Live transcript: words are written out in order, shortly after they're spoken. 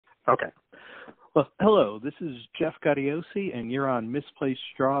Okay. Well, hello, this is Jeff Gaudiosi, and you're on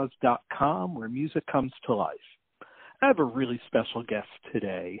MisplacedStraws.com, where music comes to life. I have a really special guest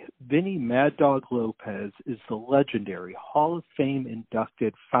today. Vini Mad Dog Lopez is the legendary Hall of Fame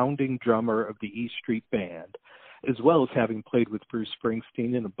inducted founding drummer of the E Street Band, as well as having played with Bruce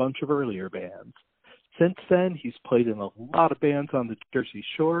Springsteen in a bunch of earlier bands. Since then, he's played in a lot of bands on the Jersey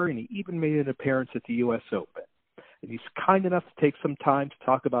Shore, and he even made an appearance at the U.S. Open. And he's kind enough to take some time to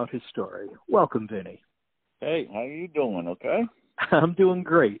talk about his story. Welcome, Vinny. Hey, how you doing, okay? I'm doing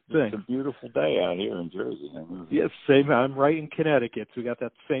great, thanks. It's a beautiful day out here in Jersey. Yes, same. I'm right in Connecticut, so we got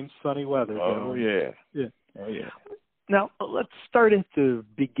that same sunny weather. Oh, yeah. Yeah. Oh, yeah. Now, let's start at the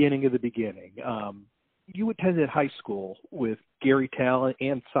beginning of the beginning. You attended high school with Gary Talent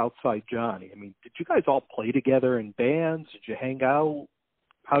and Southside Johnny. I mean, did you guys all play together in bands? Did you hang out?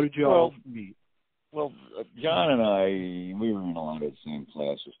 How did you all meet? Well, John and I, we were in a lot of the same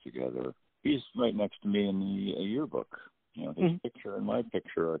classes together. He's right next to me in the yearbook. You know, his picture and my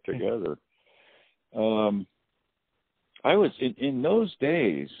picture are together. I was, in those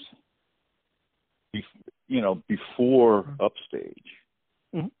days, before Upstage,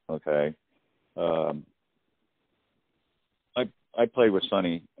 okay, I played with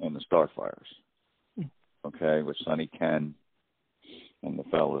Sonny and the Starfires, okay, with Sonny Ken and the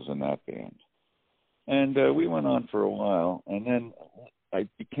fellas in that band. And we went on for a while, and then I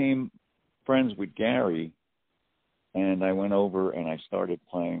became friends with Gary, and I went over and I started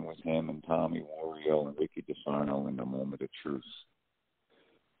playing with him and Tommy Wario and Ricky DeSarno in the Moment of Truth.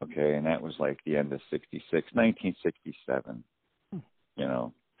 Okay, and that was like the end of 1967,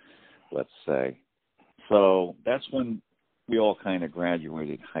 let's say. So that's when we all kind of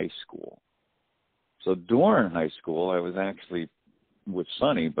graduated high school. So during high school, I was actually with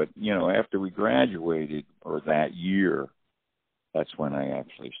Sonny, but, after we graduated, or that year, that's when I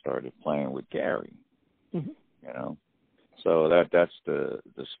actually started playing with Gary, So that's the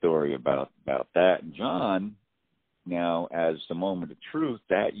story about that. And John, now, as the Moment of Truth,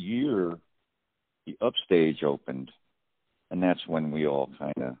 that year, the Upstage opened, and that's when we all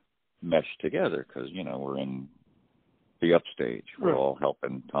kind of meshed together, because, we're in the Upstage. We're all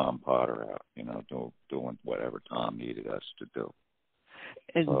helping Tom Potter out, doing whatever Tom needed us to do.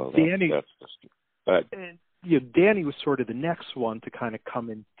 And so Danny, Danny was sort of the next one to kind of come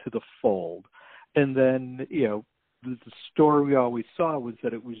into the fold. And then, the story we always saw was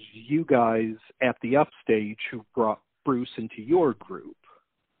that it was you guys at the Upstage who brought Bruce into your group.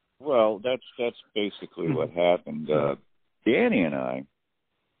 Well, that's basically what happened. Danny and I,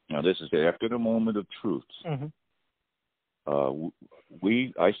 this is after the Moment of Truth.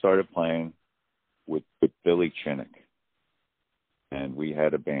 I started playing with Billy Chinnick. And we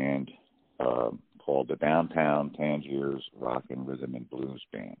had a band called the Downtown Tangiers Rock and Rhythm and Blues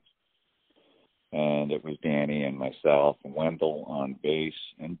Band. And it was Danny and myself, Wendell on bass,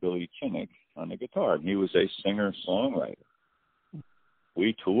 and Billy Chinnick on the guitar. And he was a singer-songwriter.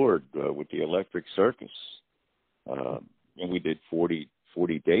 We toured with the Electric Circus. And we did 40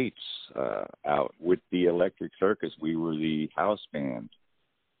 dates out with the Electric Circus. We were the house band.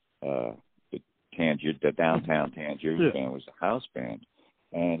 The Downtown Tangiers band was a house band.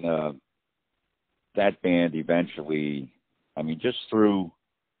 And that band eventually, just through,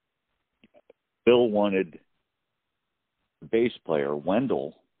 Bill wanted the bass player,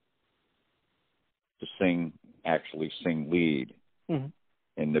 Wendell, to actually sing lead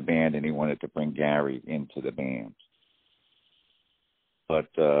in the band, and he wanted to bring Gary into the band. But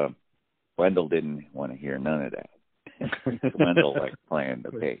Wendell didn't want to hear none of that. Wendell liked playing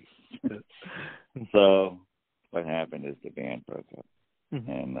the bass. So what happened is the band broke up.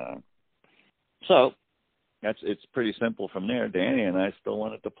 And so it's pretty simple from there. Danny and I still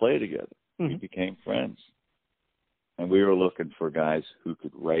wanted to play together. We became friends. And we were looking for guys who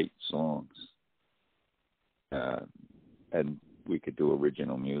could write songs. And we could do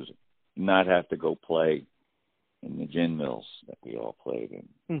original music. Not have to go play in the gin mills that we all played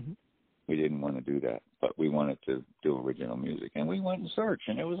in. We didn't want to do that, but we wanted to do original music. And we went and searched,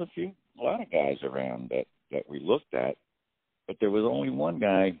 and there was a lot of guys around that we looked at, but there was only one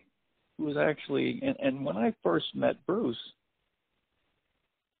guy who was actually, and when I first met Bruce,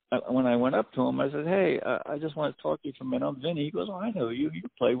 when I went up to him, I said, hey, I just want to talk to you for a minute. I'm Vinny. He goes, oh, I know you. You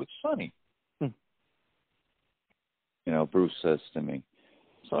play with Sonny. Bruce says to me.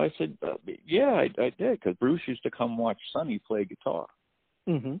 So I said, yeah, I did, because Bruce used to come watch Sonny play guitar.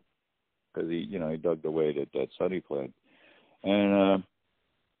 Because he dug the way that Sonny played. And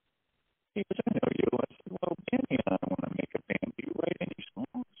he goes, I know you. I said, well, Danny and I want to make a band. Do you write any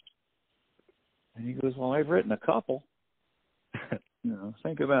songs? And he goes, well, I've written a couple.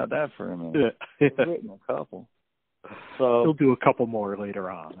 think about that for a minute. I've written a couple. So he'll do a couple more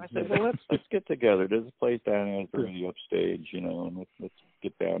later on. I said, well, let's get together. There's a place down there for the upstage, and let's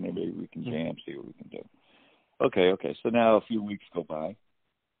get down there. Maybe we can jam, see what we can do. Okay. So now a few weeks go by.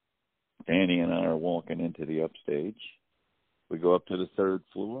 Danny and I are walking into the upstage. We go up to the third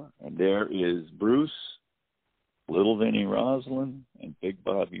floor, and there is Bruce, Little Vinnie Roslin, and Big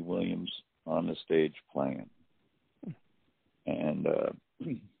Bobby Williams on the stage playing. And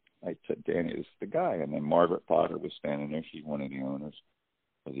I said, Danny, this is the guy. And then Margaret Potter was standing there. She's one of the owners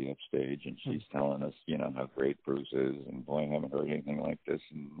of the upstage, and she's telling us, how great Bruce is. And, boy, I haven't heard anything like this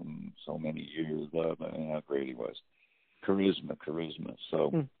in so many years, and how great he was. Charisma.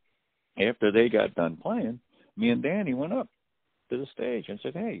 So after they got done playing, me and Danny went up to the stage and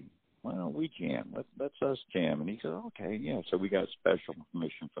said, hey, why don't we jam? Let's us jam. And he said, okay, yeah. So we got special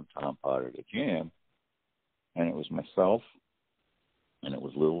permission from Tom Potter to jam. And it was myself, and it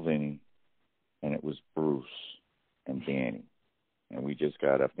was Little Vinny, and it was Bruce and Danny. And we just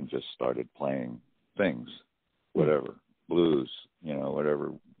got up and just started playing things, whatever, blues,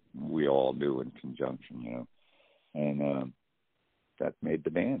 whatever we all do in conjunction, And that made the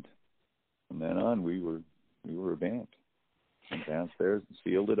band. From then on, we were a band. Went downstairs and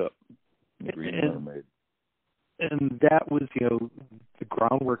sealed it up. The Green Mermaid. And that was, the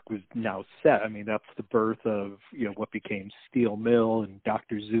groundwork was now set. I mean, that's the birth of, what became Steel Mill and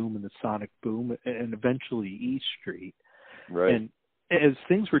Dr. Zoom and the Sonic Boom and eventually E Street. Right. And as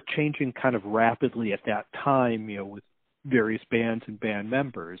things were changing kind of rapidly at that time, with various bands and band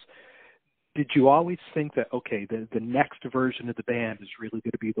members, did you always think that, okay, the next version of the band is really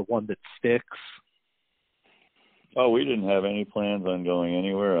going to be the one that sticks? Oh, we didn't have any plans on going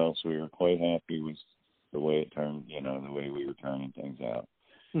anywhere else. We were quite happy with the way it turned, the way we were turning things out.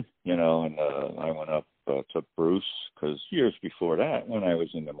 And I went up, took Bruce, because years before that, when I was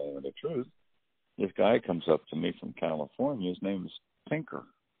in the Moment of Truth, this guy comes up to me from California. His name is Tinker.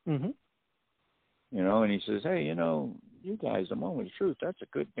 Mm-hmm. And he says, hey, you guys, the Moment of Truth, that's a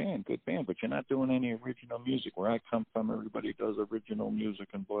good band, but you're not doing any original music. Where I come from, everybody does original music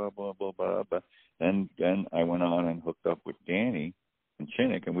and blah, blah, blah, blah. But then I went on and hooked up with Danny and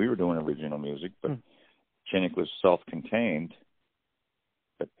Chinnick, and we were doing original music, but Chinnick was self-contained.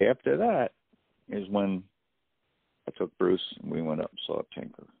 But after that is when I took Bruce and we went up and saw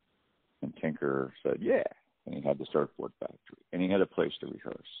Tinker. And Tinker said, yeah. And he had the Surfboard Factory. And he had a place to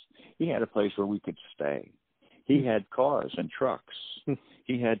rehearse. He had a place where we could stay. He had cars and trucks.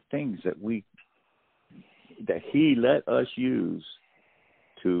 He had things that he let us use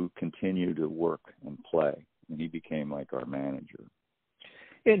to continue to work and play. And he became like our manager.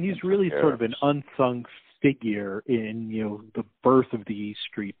 And he's really sort of an unsung figure in, the birth of the E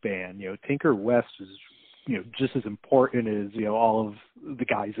Street Band. Tinker West is, just as important as, all of the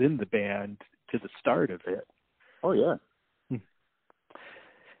guys in the band to the start of it. Oh, yeah.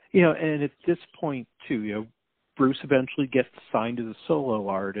 And at this point, too, Bruce eventually gets signed as a solo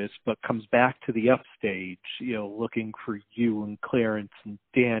artist, but comes back to the upstage, looking for you and Clarence and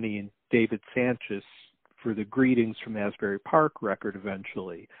Danny and David Sanchez for the Greetings from Asbury Park record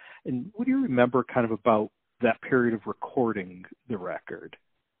eventually. And what do you remember kind of about that period of recording the record?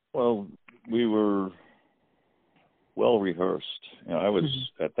 Well, we were well rehearsed. I was,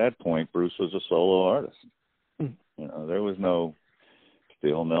 at that point, Bruce was a solo artist. There was no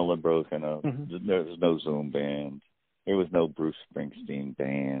Steel Mill had broken up. There was no Zoom band. There was no Bruce Springsteen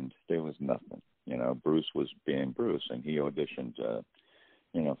band. There was nothing. Bruce was being Bruce, and he auditioned,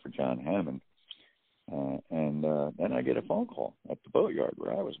 for John Hammond. And then I get a phone call at the Boatyard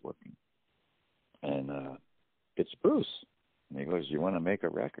where I was working. And it's Bruce. And he goes, you want to make a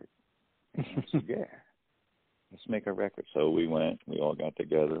record? And I said, yeah, let's make a record. So we went. We all got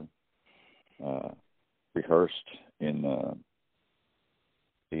together, rehearsed in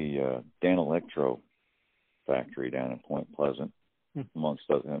the Dan Electro factory down in Point Pleasant, amongst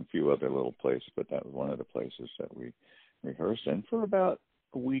a few other little places, but that was one of the places that we rehearsed in for about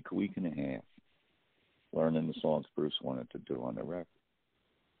a week and a half, learning the songs Bruce wanted to do on the record.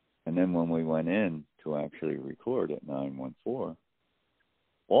 And then when we went in to actually record at 914,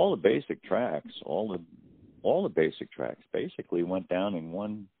 all the basic tracks basically went down in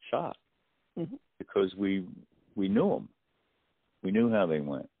one shot because we knew them. We knew how they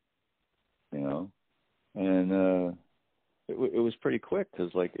went, and it was pretty quick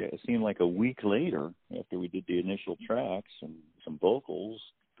because it seemed like a week later after we did the initial tracks and some vocals,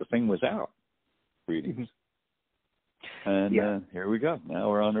 the thing was out. Greetings. And here we go. Now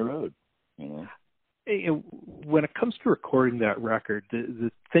we're on the road. When it comes to recording that record,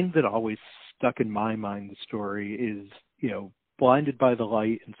 the thing that always stuck in my mind, the story is, Blinded by the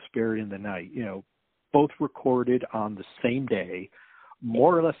Light and Spirit in the Night, both recorded on the same day,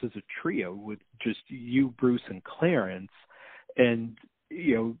 more or less as a trio with just you, Bruce, and Clarence. And,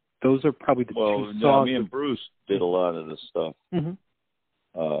 those are probably the two songs. Me and Bruce did a lot of this stuff. Mm-hmm.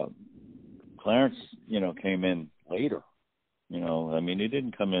 Clarence, came in later. He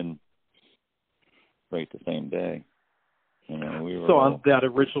didn't come in right the same day. We were on that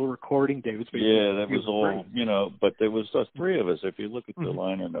original recording day, was that was all, but there was us three of us. If you look at the mm-hmm.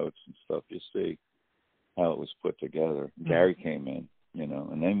 liner notes and stuff, you see how it was put together. Mm-hmm. Gary came in,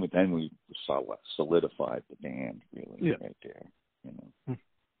 and then we solidified the band really right there. Mm-hmm.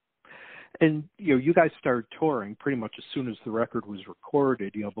 And, you guys started touring pretty much as soon as the record was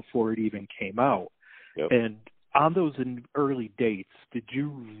recorded, before it even came out. Yep. And on those early dates, did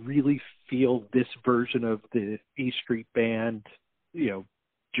you really feel this version of the E Street Band,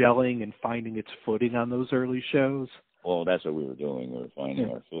 gelling and finding its footing on those early shows? Well, that's what we were doing. We were finding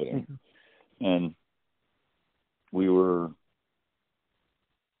our footing. Mm-hmm. And we were,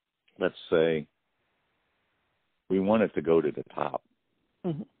 let's say, we wanted to go to the top.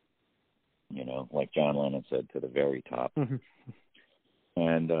 Mm-hmm. Like John Lennon said, to the very top. Mm-hmm.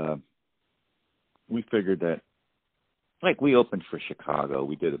 And we figured that, like, we opened for Chicago.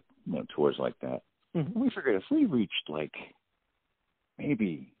 We did tours like that. Mm-hmm. We figured if we reached, like,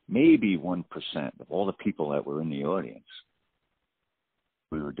 maybe 1% of all the people that were in the audience,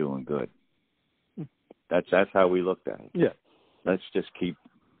 we were doing good. Mm-hmm. That's how we looked at it. Yeah. Let's just keep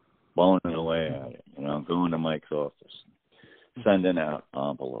blowing away at it, going to Mike's office, sending out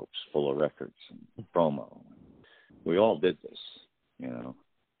envelopes full of records and promo. We all did this,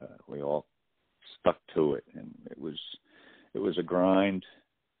 we all stuck to it, and it was a grind,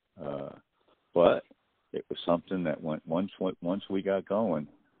 but it was something that once we got going,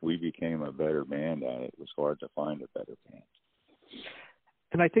 we became a better band at it. It was hard to find a better band.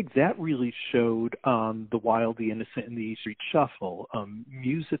 And I think that really showed the Wild, the Innocent, and the E Street Shuffle.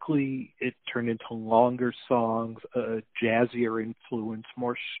 Musically, it turned into longer songs, jazzier influence,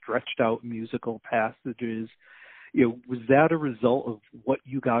 more stretched out musical passages. Was that a result of what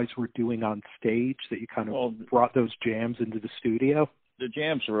you guys were doing on stage, that you kind of brought those jams into the studio? The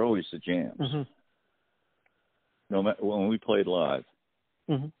jams were always the jams. Mm-hmm. No matter when we played live,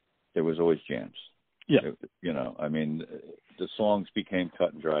 mm-hmm. there was always jams. Yeah. The songs became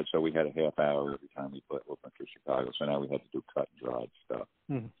cut and dried, so we had a half hour every time we went to Chicago. So now we had to do cut and dried stuff.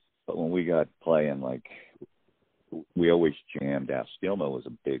 Mm-hmm. But when we got playing, like, we always jammed out. Steelmill was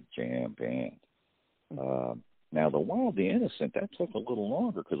a big jam band. Now, the Wild, the Innocent, that took a little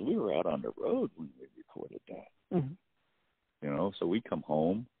longer because we were out on the road when we recorded that. Mm-hmm. So we'd come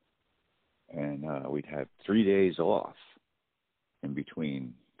home and we'd have 3 days off in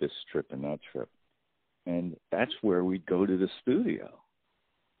between this trip and that trip. And that's where we'd go to the studio.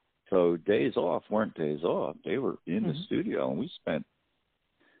 So days off weren't days off. They were in the studio, and we spent,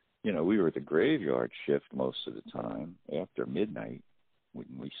 we were at the graveyard shift most of the time after midnight when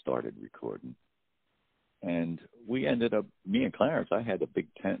we started recording. And we ended up, me and Clarence, I had a big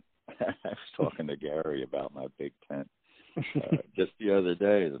tent. I was talking to Gary about my big tent just the other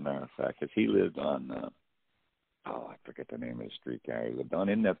day, as a matter of fact, because he lived on, I forget the name of the street, Gary. He lived on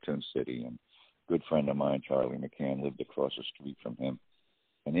in Neptune City, and a good friend of mine, Charlie McCann, lived across the street from him.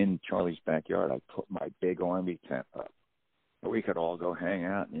 And in Charlie's backyard, I put my big Army tent up. We could all go hang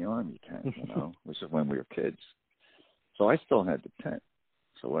out in the Army tent, This is when we were kids. So I still had the tent.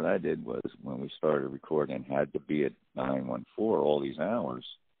 So what I did was, when we started recording and had to be at 914 all these hours,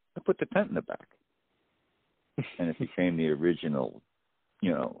 I put the tent in the back. And it became the original,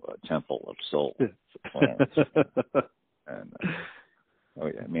 Temple of Soul for Clarence. And,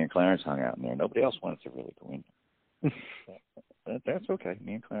 me and Clarence hung out in there. Nobody else wanted to really go in there. That's okay.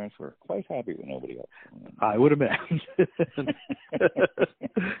 Me and Clarence were quite happy with nobody else. I would imagine.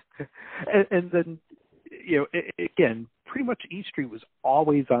 and then, again, pretty much E Street was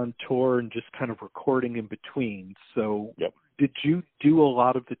always on tour and just kind of recording in between. So Did you do a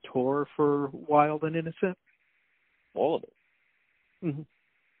lot of the tour for Wild and Innocent? All of it. Mm-hmm.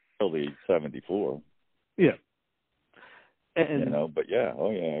 Till the 74. Yeah. And, but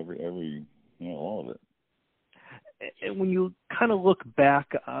every all of it. And when you kind of look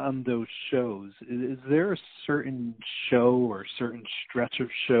back on those shows, is there a certain show or certain stretch of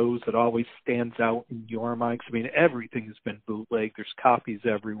shows that always stands out in your mind? 'Cause, everything has been bootleg. There's copies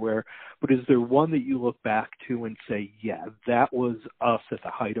everywhere. But is there one that you look back to and say, yeah, that was us at the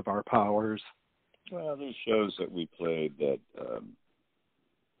height of our powers? Well, there's shows that we played that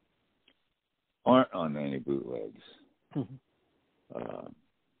aren't on any bootlegs. Mm-hmm.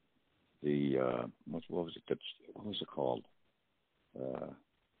 What was it called?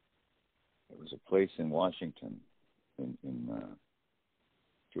 it was a place in Washington, in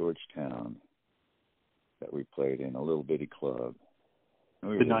Georgetown, that we played in, a little bitty club.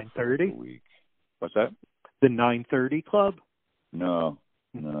 We The 930? What's that? The 930 Club? No.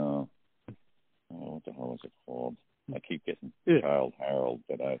 Oh, what the hell is it called? I keep getting Child Harold,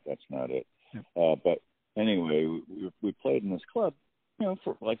 but that's not it. Yeah. But anyway, we played in this club,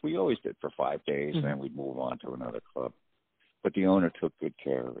 for like we always did, for 5 days, and then we'd move on to another club. But the owner took good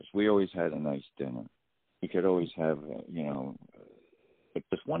care of us. We always had a nice dinner. We could always have, But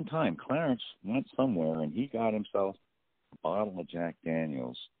this one time, Clarence went somewhere, and he got himself a bottle of Jack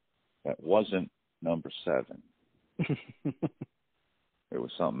Daniels that wasn't number 7. It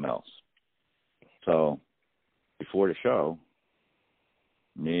was something else. So before the show,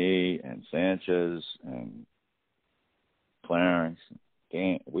 me and Sanchez and Clarence,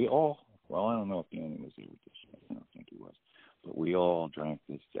 Dan, I don't know if Danny was here with this. I don't think he was. But we all drank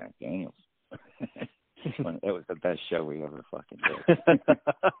this Jack Daniels. It was the best show we ever fucking did.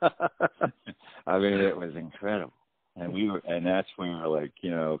 I mean, it was incredible. And that's when we were like,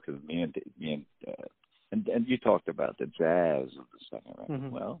 because me and you talked about the jazz of the second record. Mm-hmm.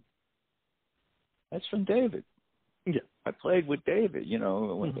 Well, that's from David. Yeah, I played with David.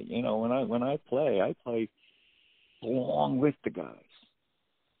 When I play along with the guys.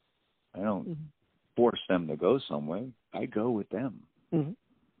 I don't force them to go somewhere. I go with them. Mm-hmm.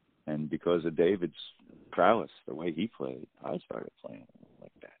 And because of David's prowess, the way he played, I started playing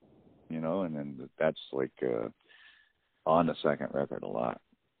like that. And then that's like on the second record a lot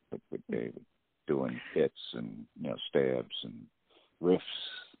with David, doing hits and stabs and riffs.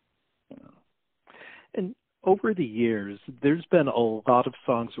 And over the years, there's been a lot of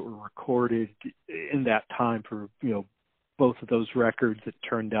songs that were recorded in that time for both of those records that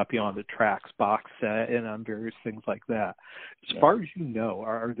turned out beyond the tracks box set and on various things like that. As far as you know,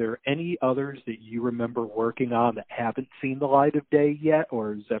 are there any others that you remember working on that haven't seen the light of day yet,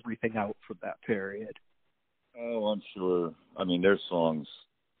 or is everything out from that period? Oh, I'm sure. I mean, there's songs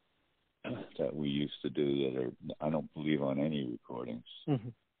that we used to do that I don't believe on any recordings. Mm-hmm.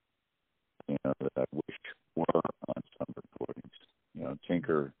 That I wish were on some recordings.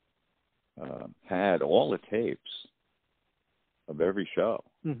 Tinker had all the tapes of every show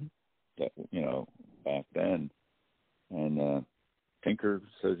that back then, and Tinker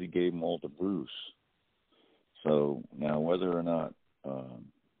says he gave them all to Bruce. So now whether or not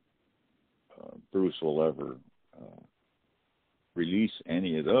Bruce will ever release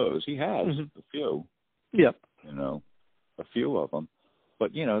any of those, he has a few. Yep. A few of them,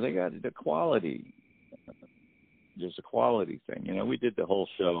 but they got the quality. There's a quality thing. We did the whole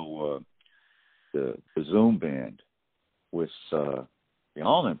show, the Zoom band, with the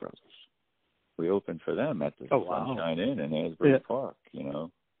Allman Brothers. We opened for them at the Sunshine Inn in Asbury Park,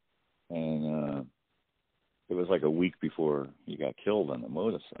 and it was like a week before he got killed on the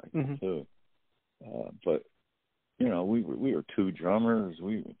motorcycle too. But we were 2 drummers.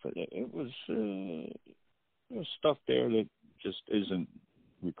 It was stuff there that just isn't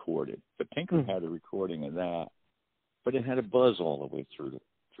recorded. But Tinker had a recording of that, but it had a buzz all the way through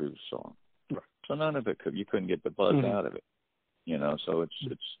the song. Right. So none of it you couldn't get the buzz out of it, So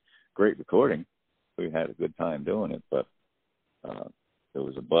it's great recording. We had a good time doing it, but there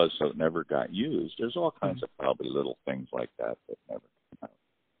was a buzz, so it never got used. There's all kinds of probably little things like that never came out.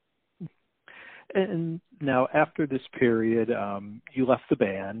 And now, after this period, you left the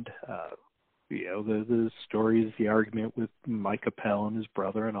band. The story is the argument with Mike Appel and his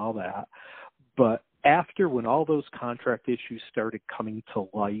brother and all that. But after, when all those contract issues started coming to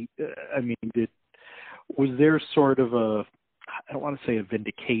light, was there sort of I don't want to say a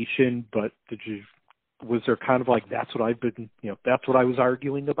vindication, but was there kind of like, that's what that's what I was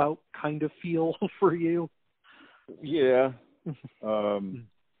arguing about kind of feel for you? Yeah.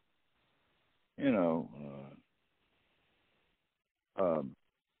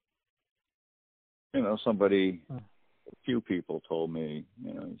 Somebody, a few people told me, he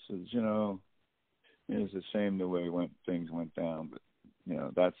says, it's a shame the way things went down, but,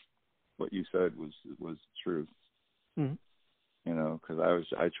 that's what you said was the truth. Mm-hmm. Because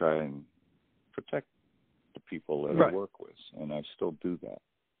I try and protect the people that I work with, and I still do that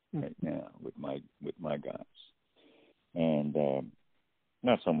right now with my guys. And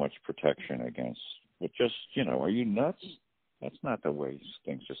not so much protection against, but just, are you nuts? That's not the way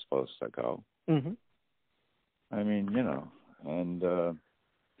things are supposed to go. Mm-hmm. I mean, and a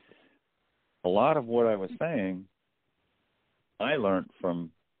lot of what I was saying, I learned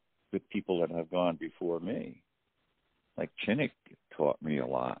from the people that have gone before me. Like Chinnick taught me a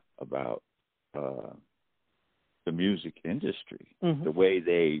lot about the music industry, Mm-hmm. the way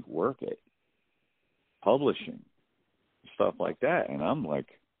they work it, publishing, stuff like that. And I'm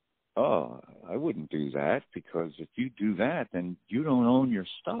like, oh, I wouldn't do that, because if you do that, then you don't own your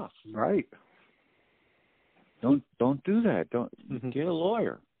stuff. Right. Don't do that. Don't Mm-hmm. get a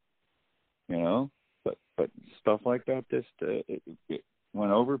lawyer. You know, but stuff like that just it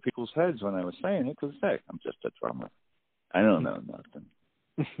went over people's heads when I was saying it, because hey, I'm just a drummer. I don't know nothing.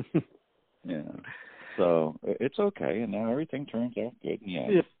 You know, so it's okay, and now everything turns out good.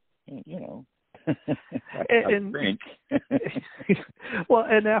 Yeah. You know. I think. Well,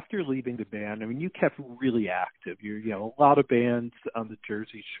 and after leaving the band, I mean, you kept really active. You know, a lot of bands on the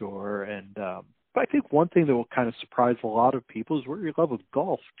Jersey Shore, and but I think one thing that will kind of surprise a lot of people is where your love of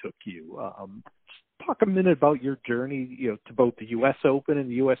golf took you. Talk a minute about your journey, you know, to both the U.S. Open and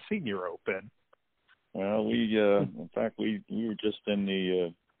the U.S. Senior Open. Well, in fact, we were just in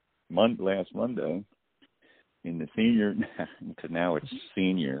the last Monday in the senior, because now it's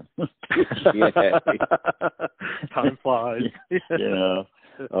senior. Yeah. Time flies. You know,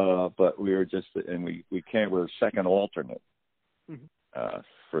 but we were just, and we're second alternate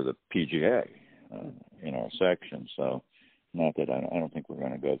for the PGA in our section. So, not that I don't think we're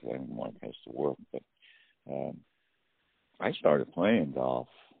going to go to that anymore. It has to work, but I started playing golf,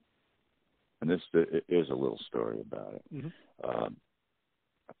 and this is a little story about it. Mm-hmm.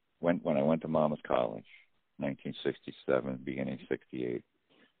 When I went to Monmouth College, 1967, beginning 68,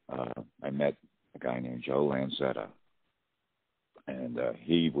 I met a guy named Joe Lanzetta, and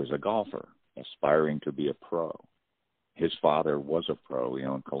he was a golfer, aspiring to be a pro. His father was a pro. He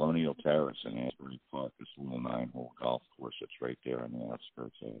owned Colonial Terrace in Asbury Park, this little 9-hole golf course that's right there on the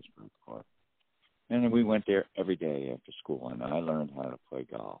outskirts of Asbury Park. And we went there every day after school, and I learned how to play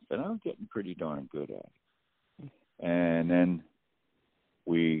golf, and I was getting pretty darn good at it. And then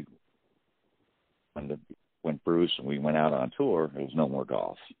when Bruce and we went out on tour, there was no more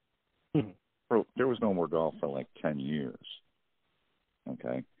golf. Mm-hmm. There was no more golf for like 10 years.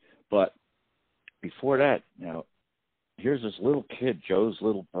 Okay? But before that, now, here's this little kid, Joe's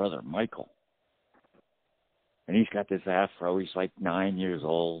little brother, Michael. And he's got this afro. He's like 9 years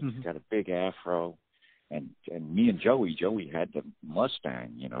old. Mm-hmm. He's got a big afro. And me and Joey had the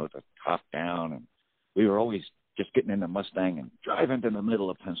Mustang, you know, the top down. And we were always just getting in the Mustang and driving to the middle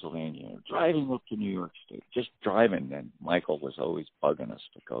of Pennsylvania, driving up to New York State, just driving. And Michael was always bugging us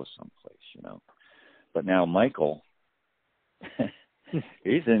to go someplace, you know. But now Michael,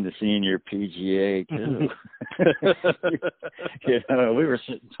 he's in the senior PGA too. You know, we were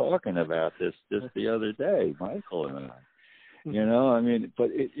sitting talking about this just the other day, Michael and I. You know, I mean,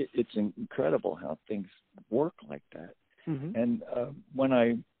 but it's incredible how things work like that. Mm-hmm. And when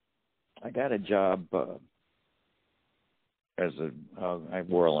I got a job I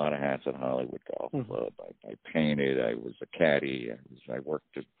wore a lot of hats at Hollywood Golf Club. I painted. I was a caddy. I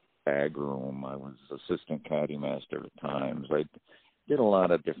worked at bag room. I was assistant caddy master at times. I did a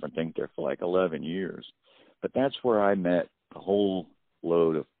lot of different things there for like 11 years. But that's where I met a whole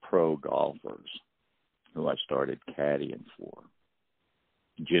load of pro golfers who I started caddying for.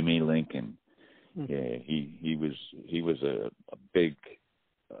 Jimmy Lincoln, yeah, he was a big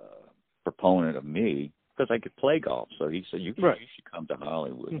proponent of me because I could play golf. So he said, you should come to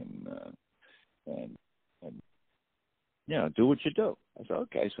Hollywood and you know, do what you do. I said,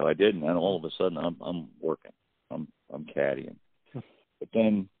 okay. So I did, and then all of a sudden I'm working. I'm caddying. But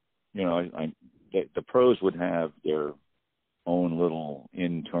then, you know, the pros would have their own little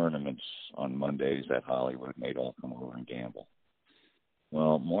in-tournaments on Mondays at Hollywood, and they'd all come over and gamble.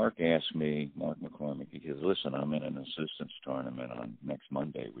 Well, Mark McCormick, he says, listen, I'm in an assistance tournament on next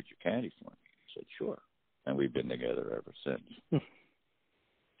Monday. Would you caddy for me? I said, sure. And we've been together ever since.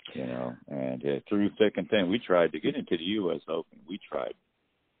 You know, and through thick and thin, we tried to get into the U.S. Open. We tried,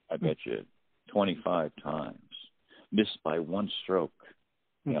 I bet you, 25 times. Missed by one stroke,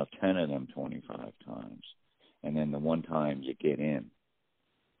 you know, 10 of them 25 times. And then the one time you get in,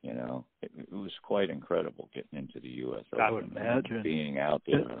 you know, it was quite incredible getting into the U.S. Open. I would imagine. Being out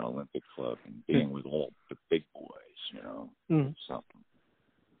there in an Olympic club and being with all the big boys, you know, something.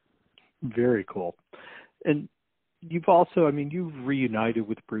 Very cool. And you've also, I mean, you've reunited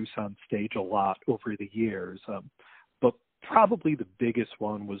with Bruce on stage a lot over the years, but probably the biggest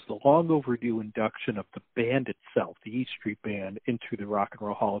one was the long overdue induction of the band itself, the E Street Band, into the Rock and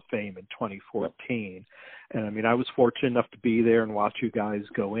Roll Hall of Fame in 2014. And I mean, I was fortunate enough to be there and watch you guys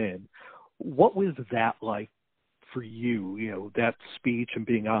go in. What was that like for you, you know, that speech and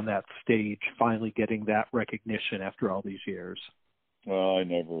being on that stage, finally getting that recognition after all these years? Well, I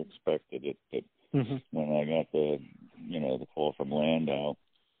never expected it, but when I got the call from Landau,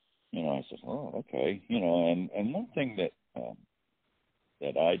 I said, oh, okay. And one thing that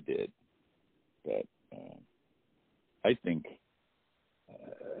I did that I think,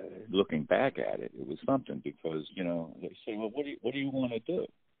 looking back at it, it was something because, they say, well, what do you want to do?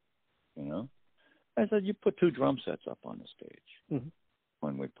 I said, you put 2 drum sets up on the stage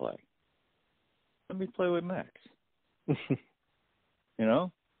when we play. Let me play with Max. And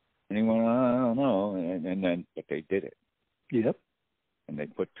he went, I don't know. And then, but they did it. Yep. And they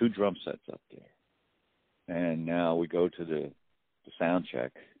put 2 drum sets up there. And now we go to the sound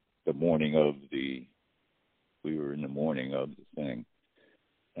check we were in the morning of the thing.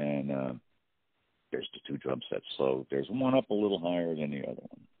 And there's the 2 drum sets. So there's one up a little higher than the other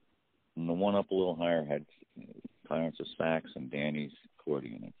one. And the one up a little higher had Clarence's sax and Danny's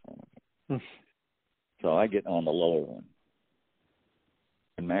accordion in front of it. So I get on the lower one.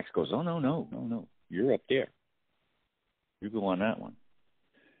 And Max goes, oh, no. You're up there. You go on that one.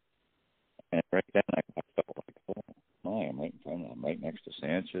 And right then I felt like, oh, my, I'm right in front of them. I'm right next to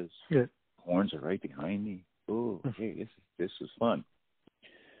Sanchez. Yeah. Horns are right behind me. Oh, hey, this is fun.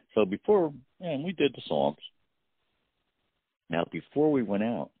 So we did the songs. Now, before we went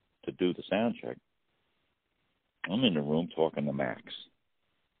out to do the sound check, I'm in the room talking to Max.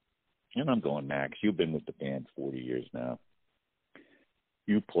 And I'm going, Max, you've been with the band 40 years now.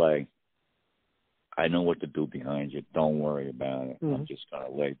 You play. I know what to do behind you. Don't worry about it. I'm just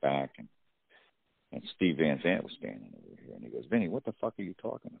going to lay back. And Steve Van Zandt was standing over here. And he goes, Vinny, what the fuck are you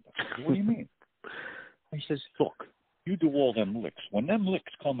talking about? I said, what do you mean? He says, look, you do all them licks. When them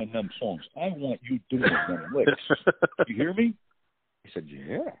licks come in them songs, I want you doing them licks. You hear me? He said,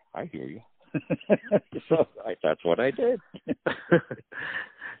 yeah, I hear you. So that's what I did.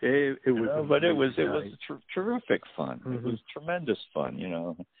 It was terrific fun. It was tremendous fun,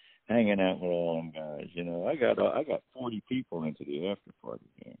 hanging out with all them guys. I got 40 people into the after party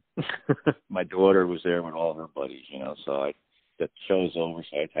there. My daughter was there with all her buddies, so the show's over,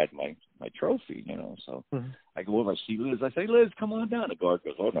 so I had my trophy, So I go over, I see Liz. I say, Liz, come on down. The guard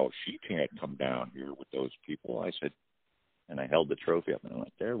goes, oh, no, she can't come down here with those people. I said, and I held the trophy up, and I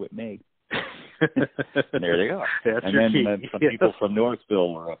went, they're with me. And there they are. And then some people from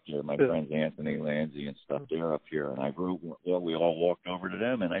Northville were up there, my friends Anthony, Lanzi, and stuff. They're up here, and we all walked over to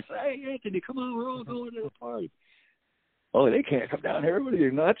them, and I said, hey, Anthony, come on, we're all going to the party. Oh, they can't come down here. What are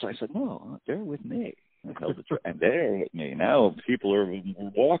you, nuts? I said, no, they're with me. I held the and they're with me. Now people are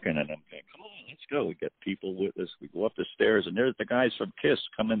walking, and I'm thinking, come on, let's go. We get people with us. We go up the stairs, and there's the guys from KISS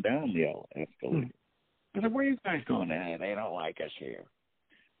coming down the escalator. I said, where are you guys going? They don't like us here.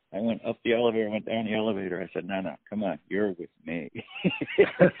 I went up the elevator, went down the elevator. I said, no, come on, you're with me.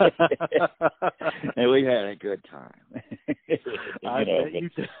 And we had a good time.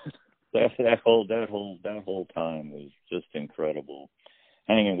 That whole time was just incredible.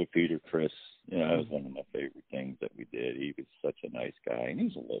 Hanging with Peter Criss, that was one of my favorite things that we did. He was such a nice guy, and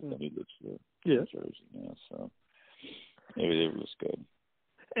he's a local. He lives in Jersey, so it was good.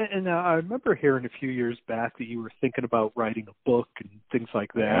 And I remember hearing a few years back that you were thinking about writing a book and things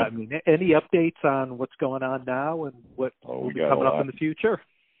like that. Yeah. I mean, any updates on what's going on now and what will be coming up in the future?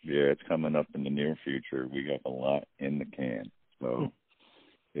 Yeah, it's coming up in the near future. We got a lot in the can. So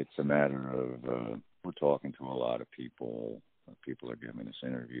it's a matter of we're talking to a lot of people. People are giving us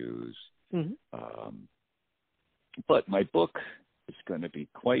interviews. But my book is going to be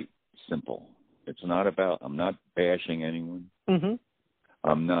quite simple. It's not about, I'm not bashing anyone.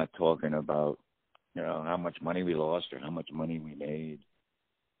 I'm not talking about, how much money we lost or how much money we made.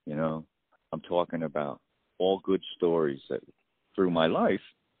 I'm talking about all good stories that through my life,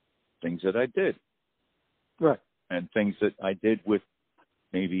 things that I did. Right. And things that I did with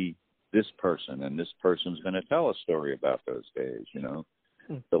maybe this person, and this person's going to tell a story about those days,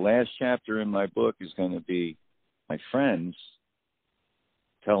 The last chapter in my book is going to be my friends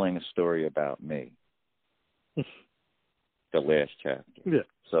telling a story about me. The last chapter. Yeah.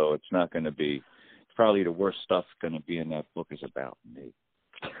 So it's not going to be, probably the worst stuff going to be in that book is about me.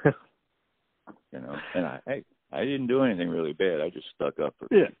 And I didn't do anything really bad. I just stuck up for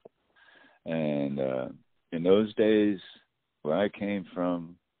people. And in those days where I came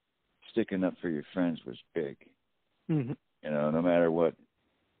from, sticking up for your friends was big. No matter what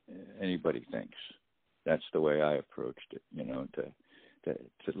anybody thinks. That's the way I approached it,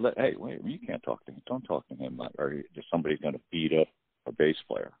 to let, hey, wait, you can't talk to him. Don't talk to him. Or somebody's going to beat up a bass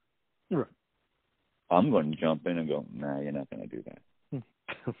player. Right. I'm going to jump in and go, nah, you're not going to do that.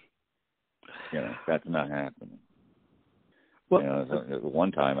 That's not happening. Well,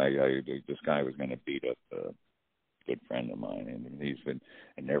 one time this guy was going to beat up a good friend of mine,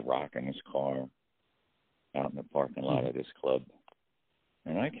 and they're rocking his car out in the parking lot of this club.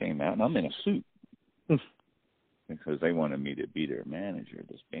 And I came out, and I'm in a suit because they wanted me to be their manager of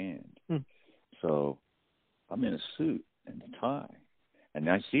this band. So I'm in a suit and a tie, and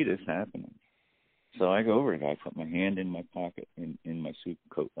I see this happening. So I go over to the guy, put my hand in my pocket, in my suit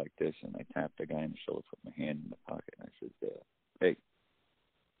coat like this, and I tap the guy in the shoulder, put my hand in the pocket, and I said, hey,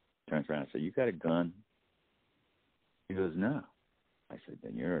 turns around and said, you got a gun? He goes, no. I said,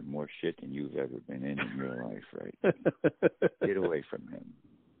 then you're in more shit than you've ever been in your life, right? Get away from him.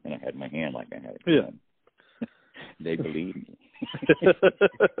 And I had my hand like I had a gun. They believe me.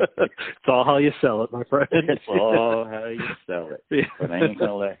 It's all how you sell it, my friend. It's all how you sell it. Yeah. But I ain't going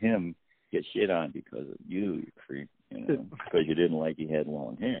to let him get shit on because of you creep, because you didn't like he had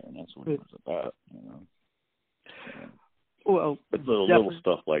long hair, and that's what it was about, Well, but little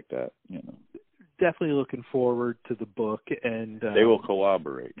stuff like that, Definitely looking forward to the book, and they will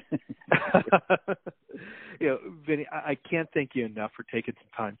corroborate. Vinny, I can't thank you enough for taking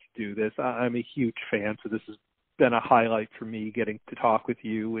some time to do this. I'm a huge fan, so this has been a highlight for me, getting to talk with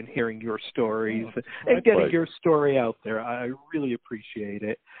you and hearing your stories and getting your story out there. I really appreciate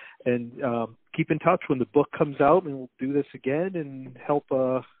it. And keep in touch when the book comes out, and we'll do this again and help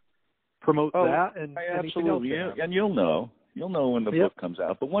promote that. And absolutely, and you'll know. You'll know when the book comes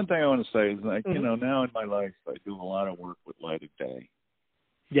out. But one thing I want to say is, now in my life, I do a lot of work with Light of Day.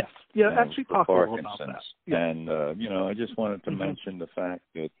 Yes. Yeah, actually talk a little about that. Yeah. And, I just wanted to mention the fact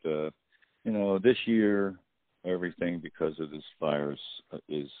that, this year, everything because of this virus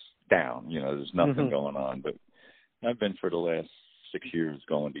is down. There's nothing going on. But I've been for the last 6 years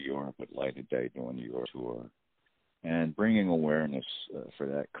going to Europe with Light of Day, doing the Europe tour, and bringing awareness for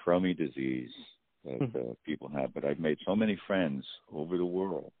that crummy disease that people have. But I've made so many friends over the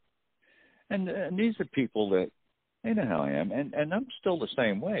world. And these are people that, they know how I am. And I'm still the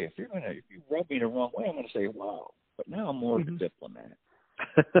same way. If you rub me the wrong way, I'm going to say, wow. But now I'm more of a diplomat.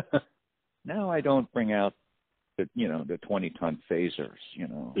 Now I don't bring out the 20-ton phasers,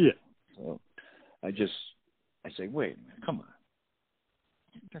 Yeah. So I say, wait a minute, come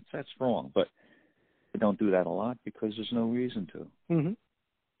on. That's wrong. But I don't do that a lot because there's no reason to.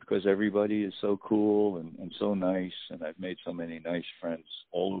 Because everybody is so cool and so nice, and I've made so many nice friends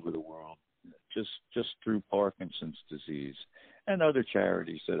all over the world, just through Parkinson's disease and other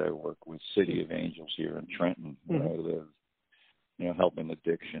charities that I work with, City of Angels here in Trenton, where I live, helping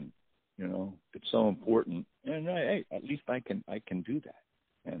addiction. It's so important, and at least I can do that,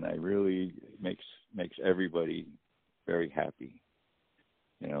 and I really makes everybody very happy,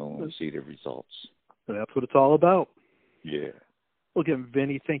 when we see the results. That's what it's all about. Yeah. Well, again,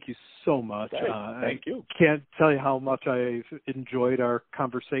 Vinny, thank you so much. Thank you. Can't tell you how much I've enjoyed our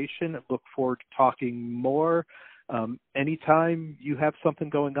conversation. I look forward to talking more. Anytime you have something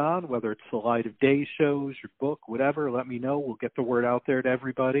going on, whether it's the Light of Day shows, your book, whatever, let me know. We'll get the word out there to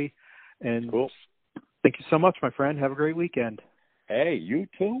everybody. And cool. Thank you so much, my friend. Have a great weekend. Hey, you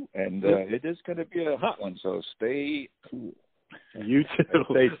too. And it is going to be a hot one, so stay cool. You too.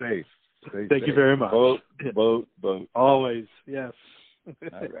 Stay safe. Thank you very much. Boat. Always, yes.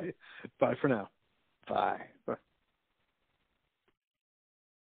 All right. Bye for now. Bye. Bye.